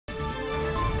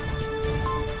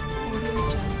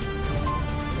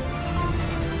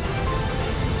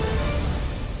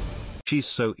She's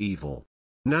so evil.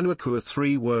 Akua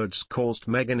 3 words caused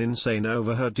Meghan insane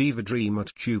over her diva dream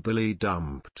at Jubilee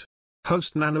dumped.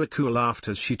 Host Akua laughed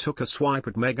as she took a swipe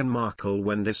at Meghan Markle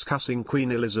when discussing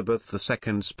Queen Elizabeth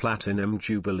II's Platinum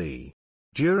Jubilee.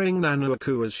 During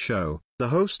Akua's show, the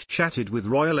host chatted with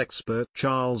royal expert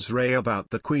Charles Ray about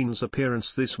the Queen's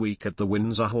appearance this week at the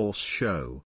Windsor Horse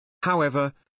Show.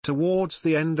 However, towards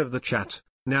the end of the chat,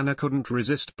 Nana couldn't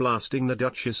resist blasting the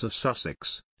Duchess of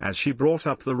Sussex, as she brought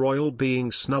up the royal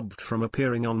being snubbed from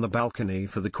appearing on the balcony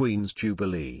for the Queen's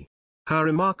Jubilee. Her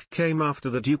remark came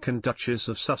after the Duke and Duchess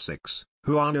of Sussex,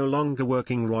 who are no longer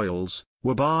working royals,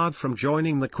 were barred from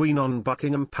joining the Queen on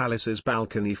Buckingham Palace's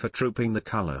balcony for trooping the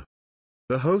colour.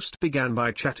 The host began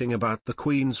by chatting about the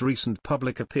Queen's recent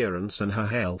public appearance and her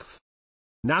health.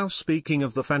 Now speaking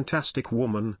of the fantastic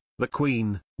woman, the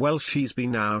Queen, well, she's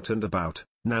been out and about,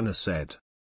 Nana said.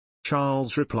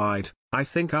 Charles replied, I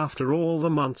think after all the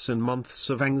months and months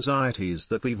of anxieties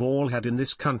that we've all had in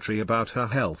this country about her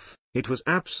health, it was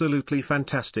absolutely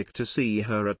fantastic to see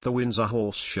her at the Windsor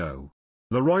Horse Show.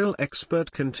 The royal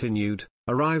expert continued,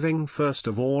 arriving first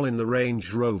of all in the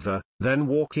Range Rover, then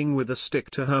walking with a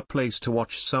stick to her place to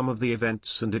watch some of the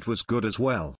events, and it was good as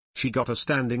well. She got a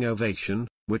standing ovation,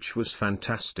 which was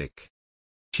fantastic.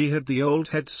 She had the old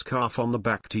headscarf on the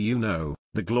back to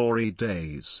the glory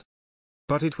days.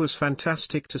 But it was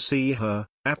fantastic to see her,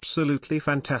 absolutely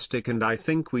fantastic, and I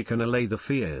think we can allay the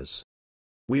fears.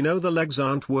 We know the legs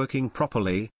aren't working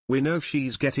properly, we know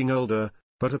she's getting older,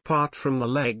 but apart from the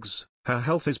legs, her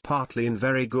health is partly in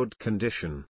very good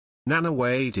condition. Nana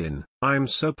weighed in, I'm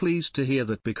so pleased to hear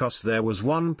that, because there was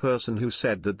one person who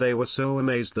said that they were so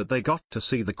amazed that they got to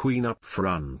see the Queen up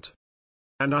front.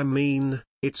 And I mean,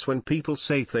 it's when people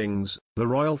say things, the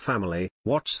royal family,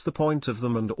 what's the point of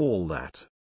them and all that?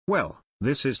 Well,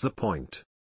 this is the point.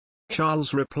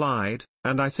 Charles replied,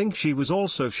 and I think she was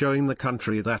also showing the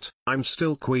country that, I'm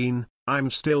still Queen,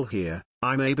 I'm still here,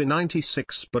 I may be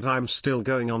 96 but I'm still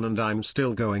going on and I'm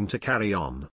still going to carry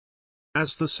on.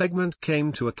 As the segment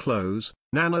came to a close,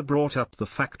 Nana brought up the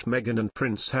fact Meghan and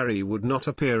Prince Harry would not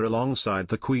appear alongside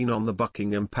the Queen on the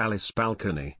Buckingham Palace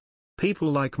balcony.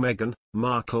 People like Meghan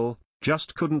Markle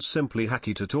just couldn't simply hack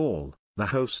it at all, the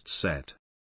host said.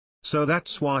 So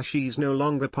that's why she's no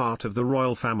longer part of the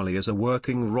royal family as a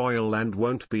working royal and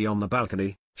won't be on the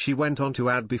balcony, she went on to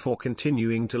add before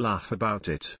continuing to laugh about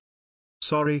it.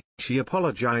 Sorry, she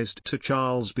apologized to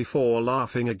Charles before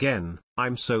laughing again,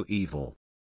 I'm so evil.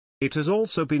 It has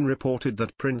also been reported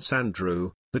that Prince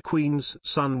Andrew, the Queen's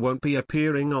son, won't be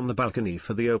appearing on the balcony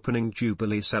for the opening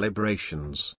Jubilee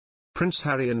celebrations. Prince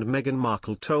Harry and Meghan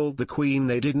Markle told the Queen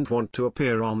they didn't want to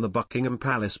appear on the Buckingham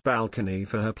Palace balcony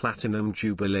for her Platinum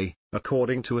Jubilee,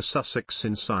 according to a Sussex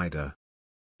insider.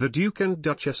 The Duke and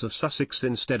Duchess of Sussex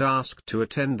instead asked to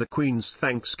attend the Queen's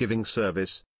Thanksgiving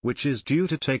service, which is due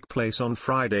to take place on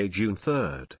Friday, June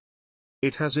 3.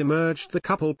 It has emerged the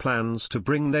couple plans to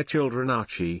bring their children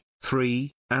Archie,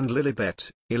 3, and Lilibet,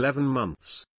 11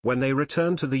 months, when they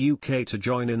return to the UK to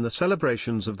join in the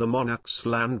celebrations of the monarch's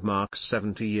landmark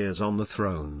 70 years on the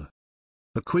throne.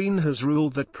 The Queen has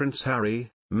ruled that Prince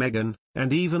Harry, Meghan,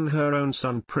 and even her own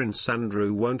son Prince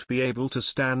Andrew won't be able to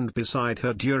stand beside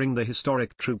her during the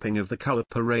historic trooping of the colour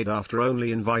parade after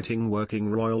only inviting working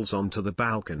royals onto the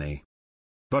balcony.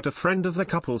 But a friend of the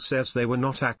couple says they were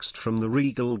not axed from the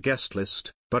regal guest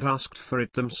list, but asked for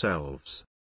it themselves.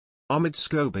 Omid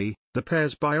Scobie, the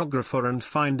pair's biographer and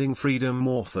Finding Freedom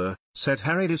author, said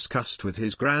Harry discussed with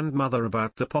his grandmother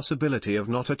about the possibility of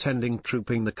not attending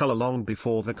Trooping the Colour long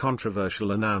before the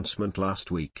controversial announcement last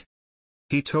week.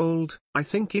 He told, I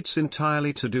think it's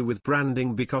entirely to do with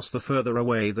branding, because the further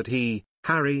away that he,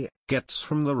 Harry, gets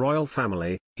from the royal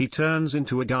family, he turns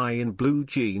into a guy in blue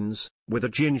jeans, with a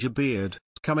ginger beard,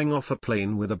 coming off a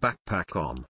plane with a backpack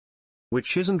on.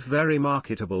 Which isn't very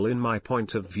marketable in my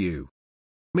point of view.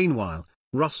 Meanwhile,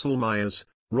 Russell Myers,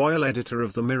 royal editor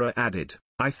of The Mirror, added,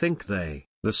 I think they,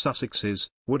 the Sussexes,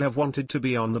 would have wanted to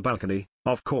be on the balcony,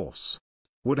 of course.